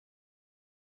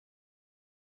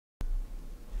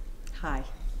Hi.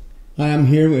 Hi, I'm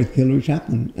here with Hilary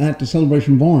Chaplain at the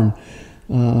Celebration Barn.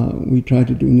 We tried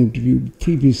to do an interview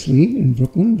previously in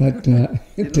Brooklyn, but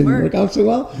it didn't work out so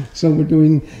well, so we're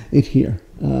doing it here.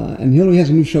 And Hilary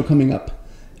has a new show coming up,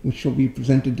 which will be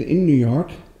presented in New York,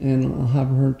 and I'll have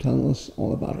her tell us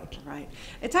all about it. Right.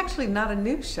 It's actually not a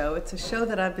new show. It's a show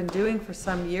that I've been doing for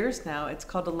some years now. It's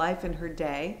called A Life in Her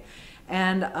Day,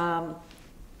 and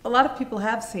a lot of people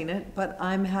have seen it, but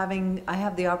I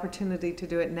have the opportunity to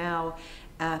do it now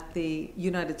at the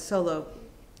United Solo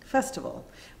Festival,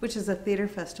 which is a theater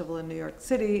festival in New York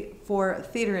City for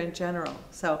theater in general.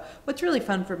 So what's really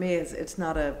fun for me is it's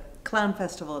not a clown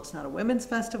festival, it's not a women's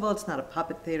festival, it's not a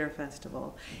puppet theater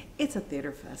festival. It's a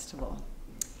theater festival.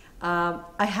 I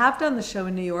have done the show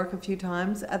in New York a few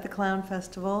times at the Clown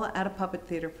Festival, at a puppet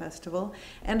theater festival,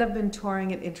 and I've been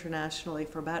touring it internationally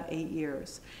for about 8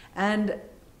 years. And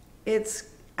it's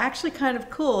actually kind of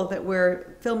cool that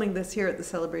we're filming this here at the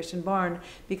Celebration Barn,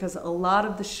 because a lot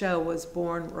of the show was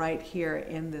born right here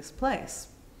in this place.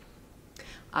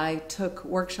 I took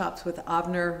workshops with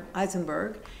Avner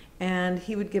Eisenberg, and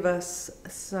he would give us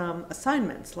some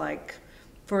assignments, like,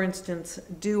 for instance,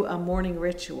 do a morning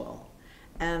ritual.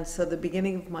 And so the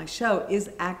beginning of my show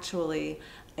is actually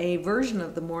a version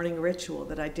of the morning ritual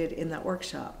that I did in that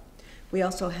workshop. We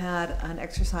also had an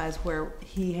exercise where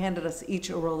he handed us each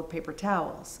a roll of paper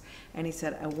towels. And he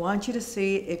said, I want you to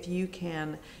see if you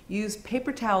can use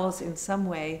paper towels in some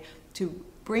way to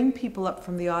bring people up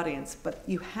from the audience, but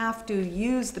you have to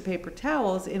use the paper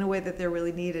towels in a way that they're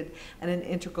really needed and an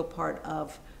integral part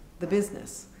of the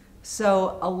business.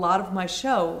 So a lot of my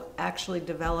show actually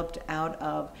developed out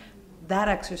of that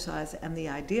exercise and the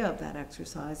idea of that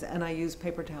exercise, and I use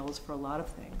paper towels for a lot of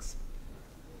things.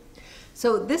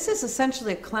 So this is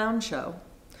essentially a clown show,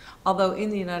 although in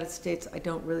the United States I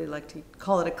don't really like to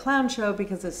call it a clown show,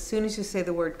 because as soon as you say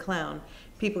the word clown,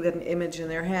 people get an image in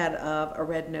their head of a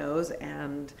red nose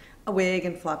and a wig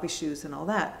and floppy shoes and all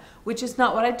that, which is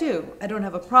not what I do. I don't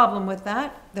have a problem with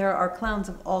that. There are clowns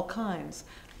of all kinds,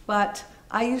 but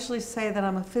I usually say that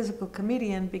I'm a physical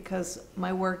comedian because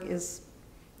my work is,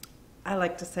 I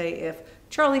like to say, if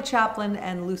Charlie Chaplin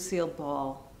and Lucille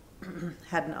Ball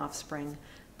had an offspring,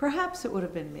 perhaps it would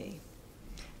have been me.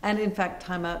 And in fact,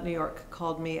 TimeOut New York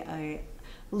called me a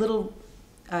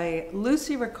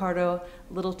Lucy Ricardo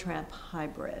Little Tramp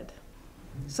hybrid.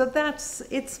 So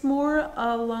it's more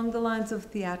along the lines of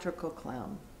theatrical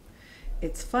clown.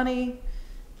 It's funny,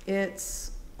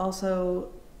 it's also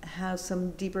has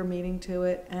some deeper meaning to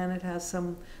it, and it has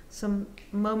some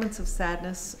moments of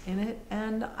sadness in it,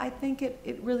 and I think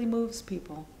it really moves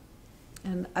people.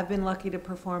 And I've been lucky to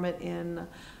perform it in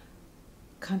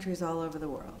countries all over the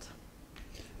world.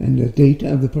 And the date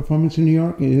of the performance in New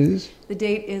York is? The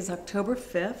date is October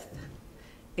 5th.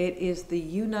 It is the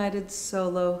United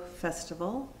Solo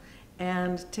Festival,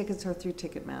 and tickets are through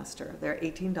Ticketmaster. They're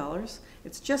 $18.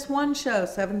 It's just one show,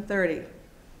 7:30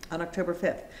 on October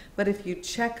 5th. But if you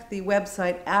check the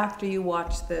website after you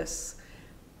watch this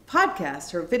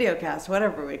podcast or videocast,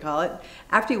 whatever we call it,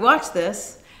 after you watch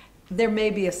this, there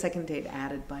may be a second date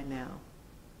added by now.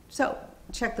 So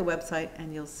check the website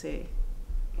and you'll see.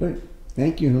 Great.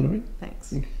 Thank you, Hilary.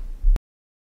 Thanks.